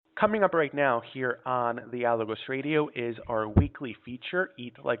Coming up right now here on the Alagos Radio is our weekly feature,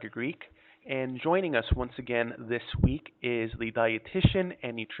 Eat Like a Greek. And joining us once again this week is the dietitian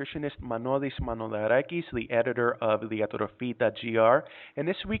and nutritionist Manolis Manolarakis, the editor of Diatrofy.gr. And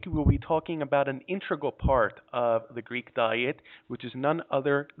this week we'll be talking about an integral part of the Greek diet, which is none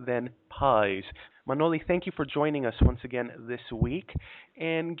other than pies. Manoli, thank you for joining us once again this week.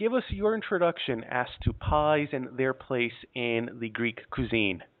 And give us your introduction as to pies and their place in the Greek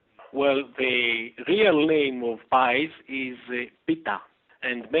cuisine. Well, the real name of pies is pita,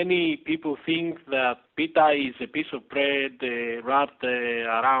 and many people think that pita is a piece of bread wrapped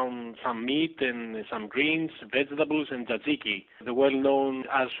around some meat and some greens, vegetables, and tzatziki, the well-known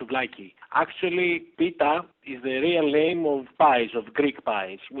as souvlaki. Actually, pita is the real name of pies, of Greek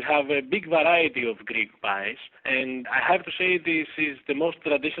pies. We have a big variety of Greek pies, and I have to say this is the most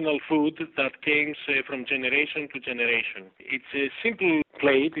traditional food that came from generation to generation. It's a simple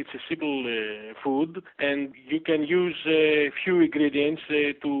plate, it's a simple food, and you can use few ingredients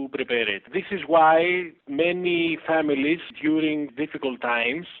to prepare it. This is why many families during difficult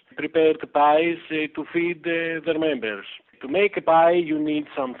times prepared pies to feed their members. To make a pie, you need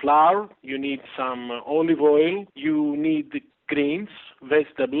some flour, you need some olive oil, you need greens,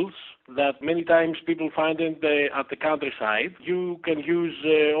 vegetables that many times people find at the countryside. You can use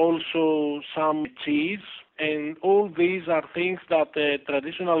also some cheese, and all these are things that a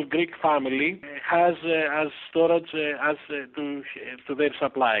traditional Greek family has as storage to their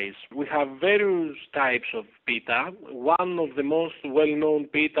supplies. We have various types of pita. One of the most well-known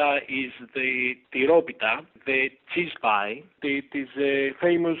pita is the tyropita, the cheese pie. It is a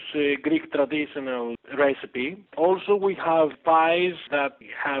famous Greek traditional recipe. Also, we have pies that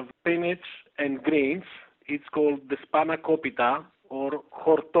have peanuts and greens. It's called the spanakopita or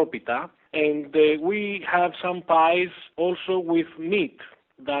hortopita. And we have some pies also with meat.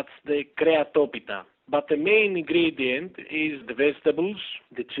 That's the kreatopita. But the main ingredient is the vegetables,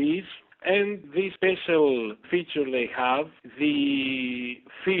 the cheese, and the special feature they have, the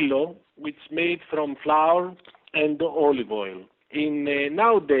phyllo, which is made from flour and olive oil.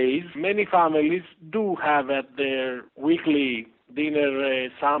 Nowadays, many families do have at their weekly dinner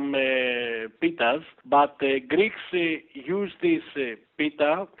some pitas, but Greeks use this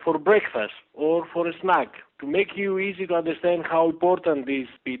pita for breakfast or for a snack. To make you easy to understand how important these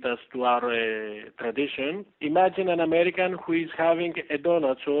pitas to our tradition, imagine an American who is having a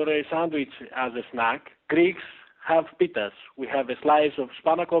donut or a sandwich as a snack. Greeks have pitas. We have a slice of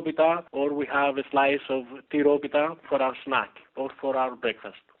spanakopita or we have a slice of tyropita for our snack or for our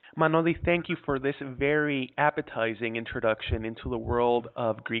breakfast. Manoli, thank you for this very appetizing introduction into the world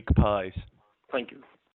of Greek pies. Thank you.